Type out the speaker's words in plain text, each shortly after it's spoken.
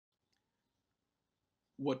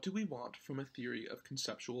What do we want from a theory of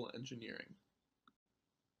conceptual engineering?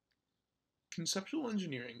 Conceptual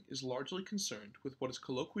engineering is largely concerned with what is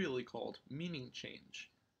colloquially called meaning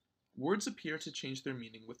change. Words appear to change their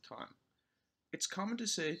meaning with time. It's common to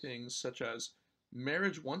say things such as,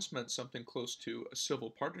 marriage once meant something close to a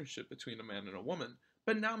civil partnership between a man and a woman,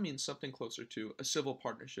 but now means something closer to a civil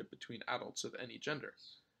partnership between adults of any gender.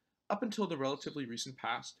 Up until the relatively recent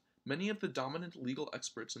past, many of the dominant legal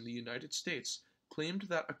experts in the United States claimed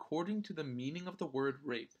that according to the meaning of the word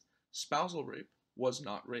rape, spousal rape was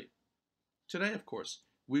not rape. Today, of course,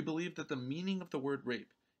 we believe that the meaning of the word rape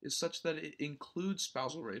is such that it includes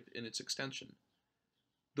spousal rape in its extension.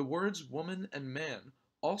 The words woman and man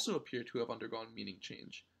also appear to have undergone meaning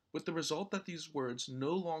change, with the result that these words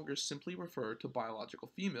no longer simply refer to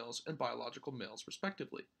biological females and biological males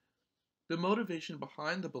respectively. The motivation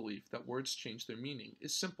behind the belief that words change their meaning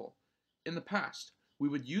is simple. In the past, we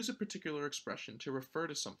would use a particular expression to refer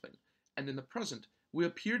to something, and in the present, we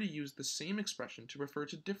appear to use the same expression to refer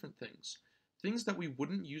to different things that we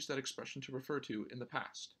wouldn't use that expression to refer to in the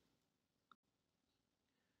past.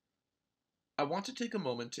 I want to take a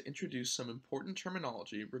moment to introduce some important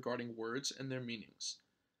terminology regarding words and their meanings.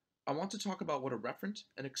 I want to talk about what a referent,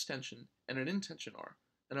 an extension, and an intension are,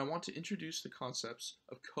 and I want to introduce the concepts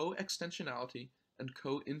of co-extensionality and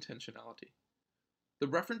co-intentionality. The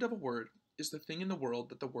referent of a word is the thing in the world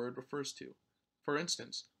that the word refers to. For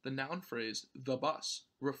instance, the noun phrase the bus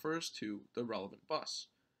refers to the relevant bus.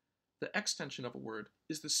 The extension of a word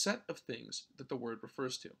is the set of things that the word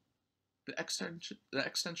refers to. The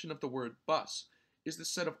extension of the word bus is the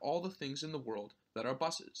set of all the things in the world that are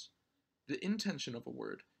buses. The intension of a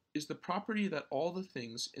word is the property that all the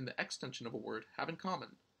things in the extension of a word have in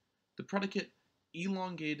common. The predicate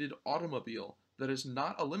elongated automobile that is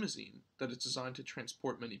not a limousine that is designed to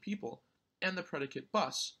transport many people, and the predicate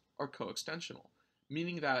bus are coextensional,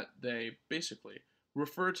 meaning that they, basically,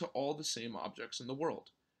 refer to all the same objects in the world.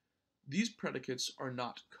 These predicates are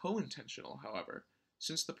not co-intentional, however,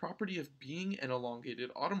 since the property of being an elongated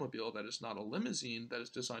automobile that is not a limousine that is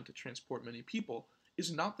designed to transport many people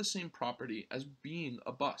is not the same property as being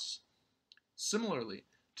a bus. Similarly,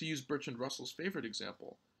 to use Bertrand Russell's favorite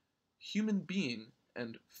example, human being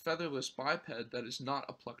and featherless biped that is not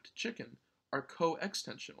a plucked chicken are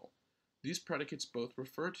co-extensional. These predicates both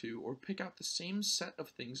refer to or pick out the same set of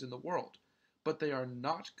things in the world, but they are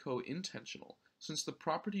not co-intentional, since the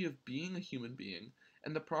property of being a human being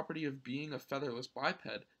and the property of being a featherless biped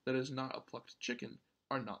that is not a plucked chicken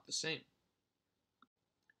are not the same.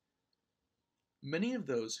 Many of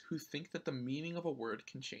those who think that the meaning of a word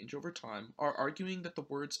can change over time are arguing that the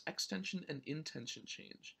word's extension and intension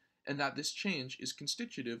change, and that this change is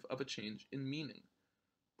constitutive of a change in meaning.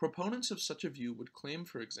 Proponents of such a view would claim,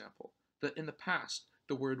 for example, that in the past,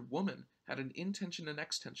 the word woman had an intension and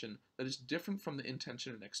extension that is different from the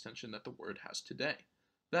intension and extension that the word has today.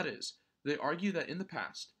 That is, they argue that in the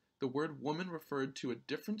past, the word woman referred to a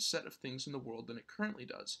different set of things in the world than it currently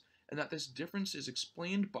does, and that this difference is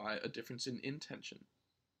explained by a difference in intention.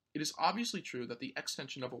 It is obviously true that the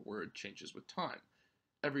extension of a word changes with time.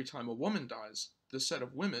 Every time a woman dies, the set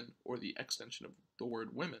of women, or the extension of the word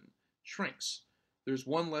women, shrinks. There's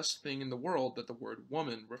one less thing in the world that the word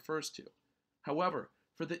woman refers to. However,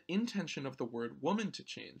 for the intention of the word woman to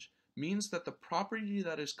change means that the property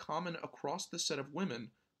that is common across the set of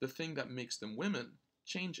women, the thing that makes them women,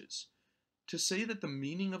 changes. To say that the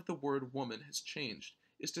meaning of the word woman has changed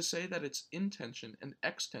is to say that its intension and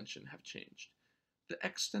extension have changed. The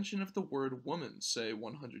extension of the word woman, say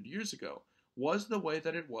 100 years ago, was the way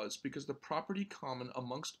that it was because the property common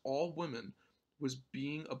amongst all women was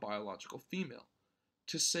being a biological female.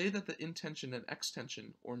 To say that the intention and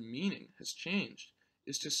extension, or meaning, has changed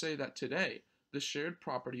is to say that today, the shared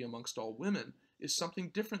property amongst all women is something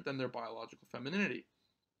different than their biological femininity.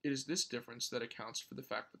 It is this difference that accounts for the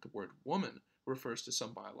fact that the word woman refers to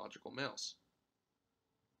some biological males.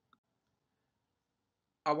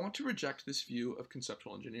 I want to reject this view of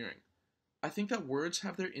conceptual engineering. I think that words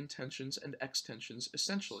have their intentions and extensions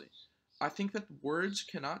essentially. I think that words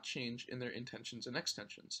cannot change in their intentions and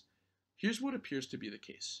extensions. Here's what appears to be the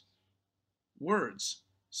case. Words,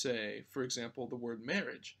 say, for example, the word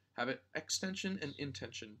marriage, have an extension and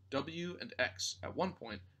intension W and X at one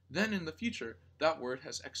point, then in the future, that word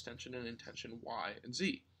has extension and intention Y and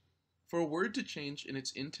Z. For a word to change in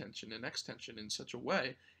its intention and extension in such a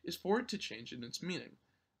way is for it to change in its meaning.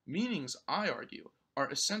 Meanings, I argue, are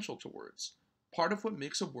essential to words. Part of what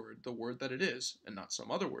makes a word the word that it is, and not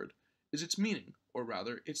some other word, is its meaning, or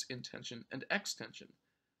rather, its intention and extension.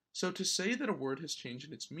 So to say that a word has changed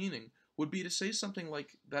in its meaning would be to say something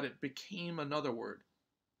like that it became another word.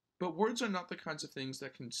 But words are not the kinds of things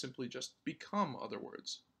that can simply just become other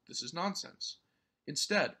words. This is nonsense.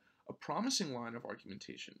 Instead, a promising line of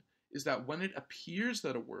argumentation is that when it appears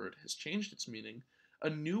that a word has changed its meaning,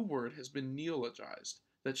 a new word has been neologized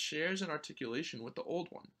that shares an articulation with the old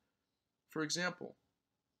one. For example,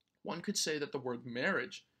 one could say that the word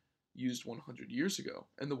marriage used 100 years ago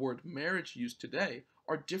and the word marriage used today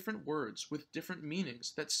are different words with different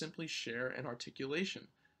meanings that simply share an articulation,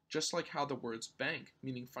 just like how the words bank,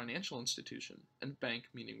 meaning financial institution, and bank,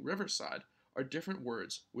 meaning riverside, are different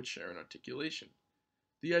words which share an articulation.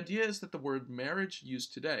 The idea is that the word marriage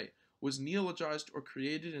used today was neologized or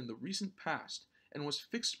created in the recent past and was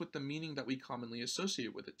fixed with the meaning that we commonly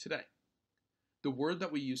associate with it today. The word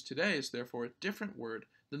that we use today is therefore a different word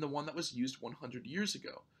than the one that was used 100 years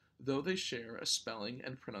ago, though they share a spelling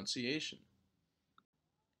and pronunciation.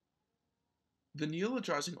 The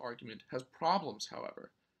neologizing argument has problems,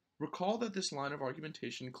 however. Recall that this line of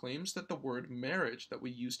argumentation claims that the word marriage that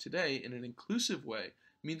we use today in an inclusive way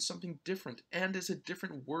means something different and is a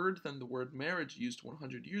different word than the word marriage used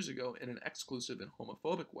 100 years ago in an exclusive and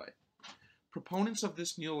homophobic way. Proponents of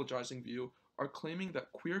this neologizing view are claiming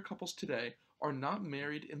that queer couples today are not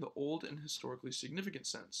married in the old and historically significant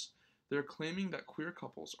sense. They are claiming that queer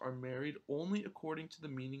couples are married only according to the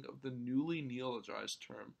meaning of the newly neologized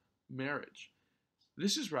term marriage.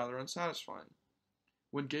 This is rather unsatisfying.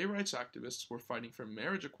 When gay rights activists were fighting for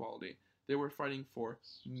marriage equality, they were fighting for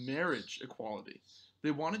marriage equality.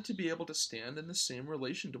 They wanted to be able to stand in the same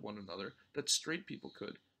relation to one another that straight people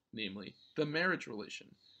could, namely, the marriage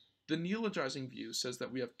relation. The neologizing view says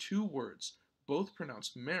that we have two words, both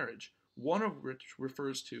pronounced marriage, one of which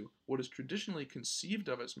refers to what is traditionally conceived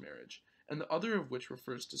of as marriage, and the other of which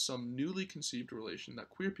refers to some newly conceived relation that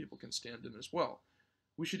queer people can stand in as well.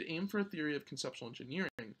 We should aim for a theory of conceptual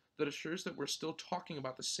engineering that assures that we're still talking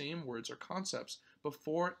about the same words or concepts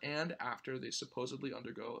before and after they supposedly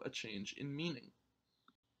undergo a change in meaning.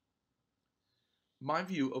 My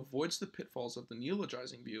view avoids the pitfalls of the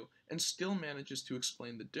neologizing view and still manages to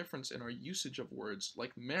explain the difference in our usage of words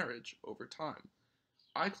like marriage over time.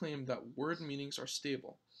 I claim that word meanings are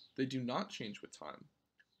stable. They do not change with time.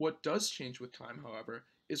 What does change with time, however,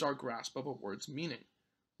 is our grasp of a word's meaning.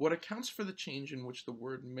 What accounts for the change in which the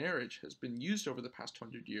word marriage has been used over the past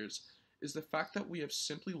 100 years is the fact that we have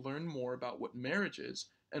simply learned more about what marriage is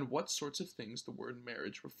and what sorts of things the word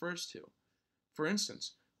marriage refers to. For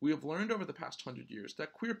instance, we have learned over the past 100 years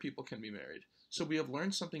that queer people can be married, so we have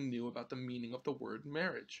learned something new about the meaning of the word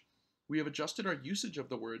marriage. We have adjusted our usage of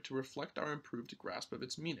the word to reflect our improved grasp of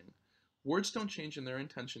its meaning. Words don't change in their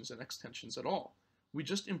intensions and extensions at all. We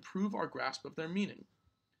just improve our grasp of their meaning.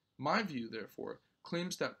 My view, therefore,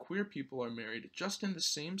 claims that queer people are married just in the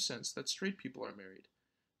same sense that straight people are married.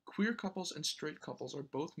 Queer couples and straight couples are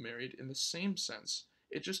both married in the same sense.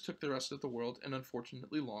 It just took the rest of the world an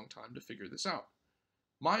unfortunately long time to figure this out.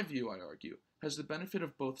 My view, I argue, has the benefit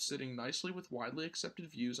of both sitting nicely with widely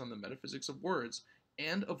accepted views on the metaphysics of words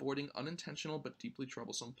and avoiding unintentional but deeply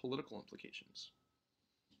troublesome political implications.